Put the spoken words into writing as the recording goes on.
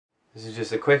This is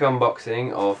just a quick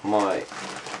unboxing of my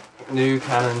new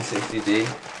Canon 60D.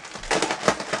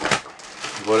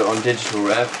 I bought it on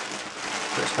Digitalrev.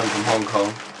 It's come from Hong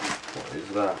Kong. What is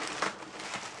that?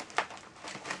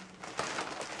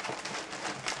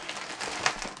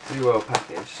 Pretty well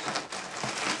packaged.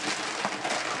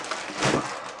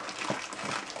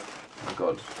 Oh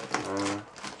god.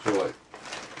 Sure, like,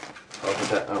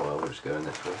 oh well, we'll just go in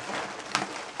this way.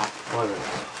 Why is it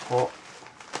hot?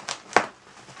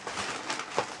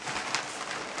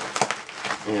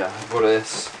 Yeah, I bought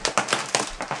this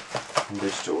on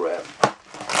Digitalrev.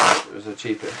 It was the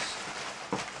cheapest.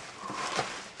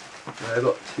 I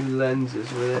got two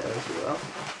lenses with it as well.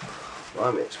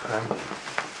 Blimey, it's cramping.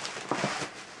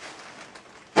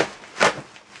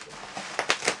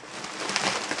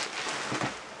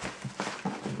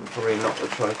 Probably not the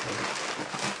tripod.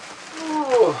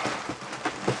 Oh.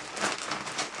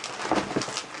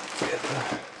 Get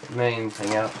the main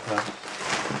thing out first.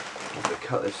 I have to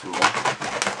cut this some more.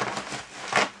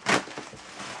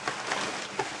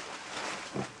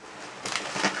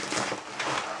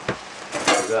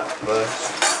 Do that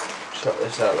first. Shut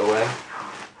this out of the way.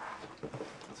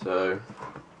 So,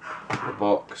 the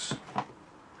box.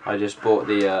 I just bought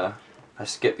the. I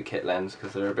skipped the kit lens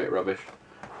because they're a bit rubbish.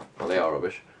 Well, they are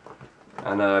rubbish.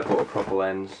 And I bought a proper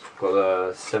lens. Got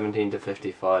the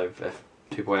 17-55mm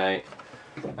f2.8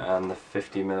 and the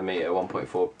 50mm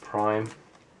f1.4 prime.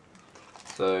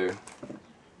 So,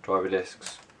 driver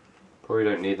discs. Probably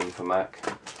don't need them for Mac.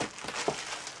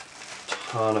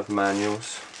 Ton of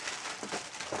manuals.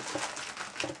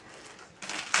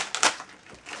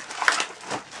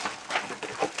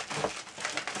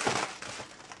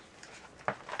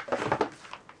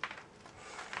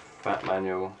 Fat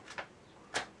manual.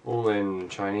 All in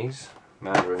Chinese,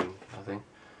 Mandarin, I think,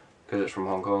 because it's from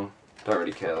Hong Kong. Don't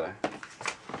really care though.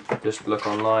 Just look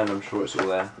online, I'm sure it's all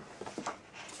there.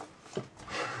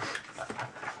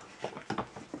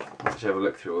 Let's have a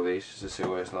look through all these just to see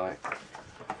what it's like.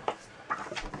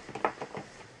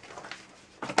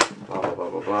 Blah blah blah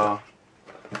blah blah.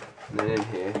 And then in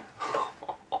here,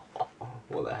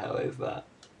 what the hell is that?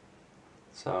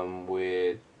 Some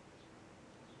weird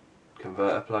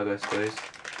converter plug, I suppose.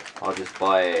 I'll just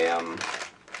buy a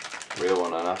real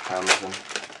one off Amazon.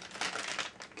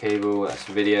 Cable, that's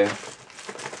video.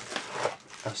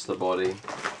 That's the body.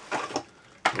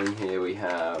 In here we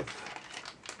have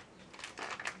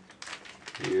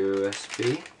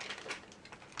USB.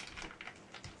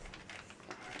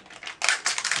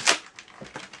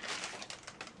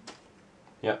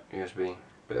 Yep, USB.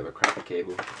 Bit of a crappy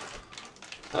cable.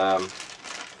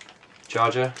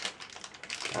 Charger,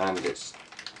 and it's.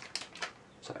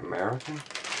 Is that American? I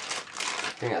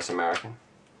think that's American.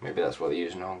 Maybe that's what they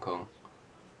use in Hong Kong.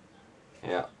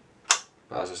 Yeah.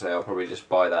 But as I say, I'll probably just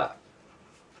buy that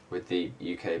with the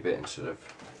UK bit instead of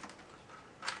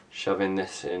shoving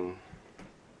this in.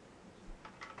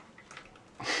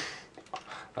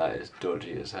 That is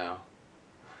dodgy as hell.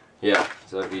 Yeah,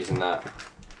 so I'm using that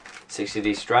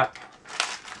 60D strap.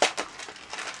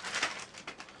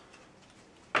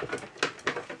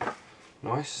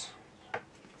 Nice.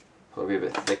 Probably a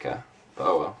bit thicker, but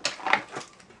oh well.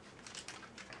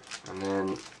 And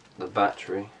then the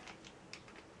battery,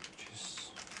 which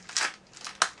is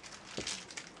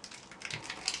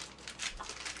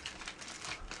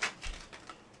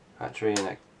battery in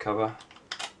a cover.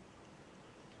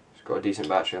 It's got a decent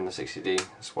battery on the 60D.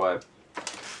 That's why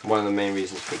one of the main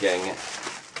reasons for getting it.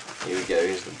 Here we go.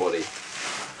 Here's the body.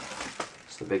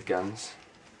 It's the big guns.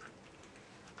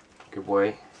 Good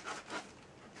weight.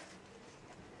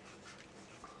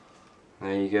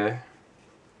 There you go.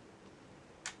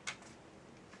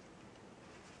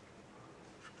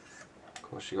 Of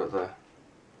course you got the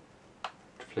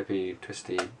flippy,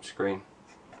 twisty screen.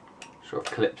 Sort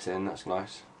of clips in, that's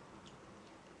nice.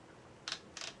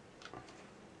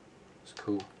 It's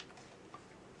cool.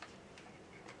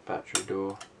 Battery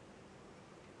door.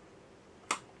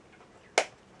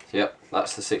 So yep,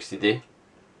 that's the 60D.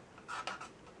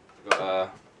 We've got a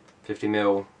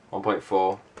 50mm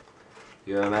 1.4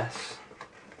 UMS.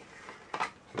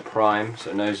 Prime,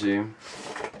 so no zoom.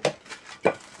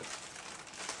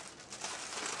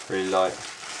 Really light.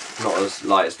 Not as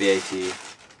light as the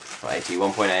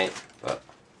 1.8, but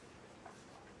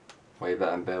way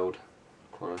better in build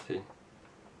quality.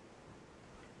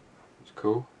 It's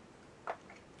cool.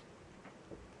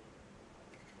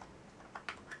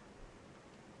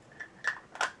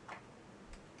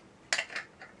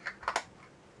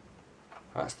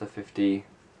 That's the 50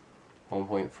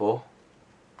 1.4.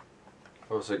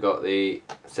 Also got the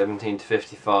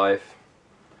 17-55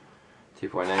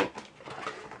 2.8.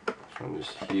 one was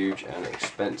huge and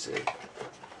expensive.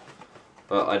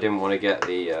 But I didn't want to get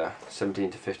the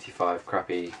 17-55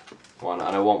 crappy one,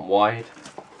 and I want wide,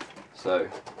 so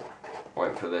I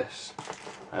went for this.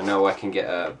 I know I can get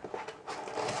a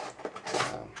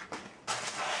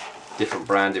different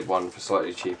branded one for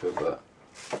slightly cheaper, but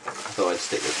I thought I'd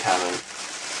stick with Canon.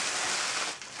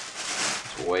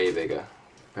 It's way bigger.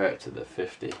 Compare it to the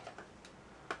 50.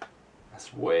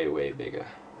 That's way, way bigger.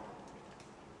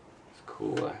 It's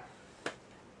cool though.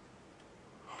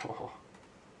 Oh,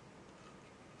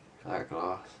 that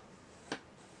glass.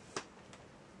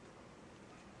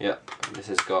 Yep, this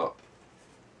has got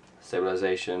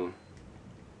stabilization.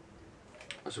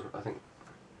 I think,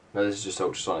 no, this is just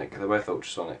ultrasonic. They're both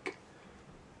ultrasonic.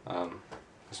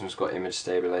 This one's got image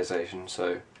stabilization,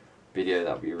 so video,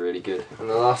 that'd be really good. And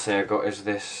the last thing I got is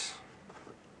this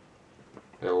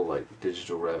little like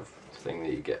Digitalrev thing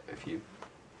that you get if you,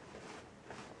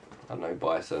 I don't know,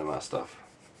 buy a certain amount of stuff.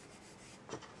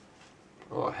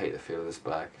 Oh, I hate the feel of this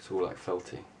bag. It's all like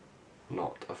felty.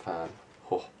 Not a fan.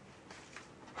 Oh.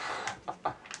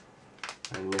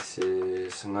 And this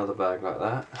is another bag like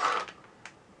that.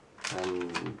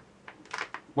 And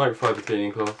microfiber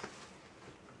cleaning cloth.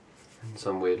 And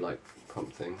some weird like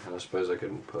pump thing. And I suppose I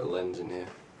could put a lens in here.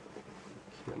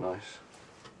 Keep it nice.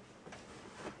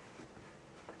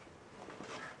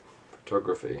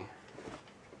 Photography.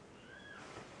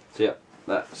 So yeah,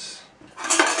 that's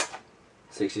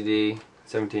 60D,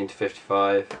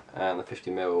 17-55, and the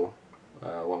 50mm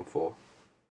f1.4.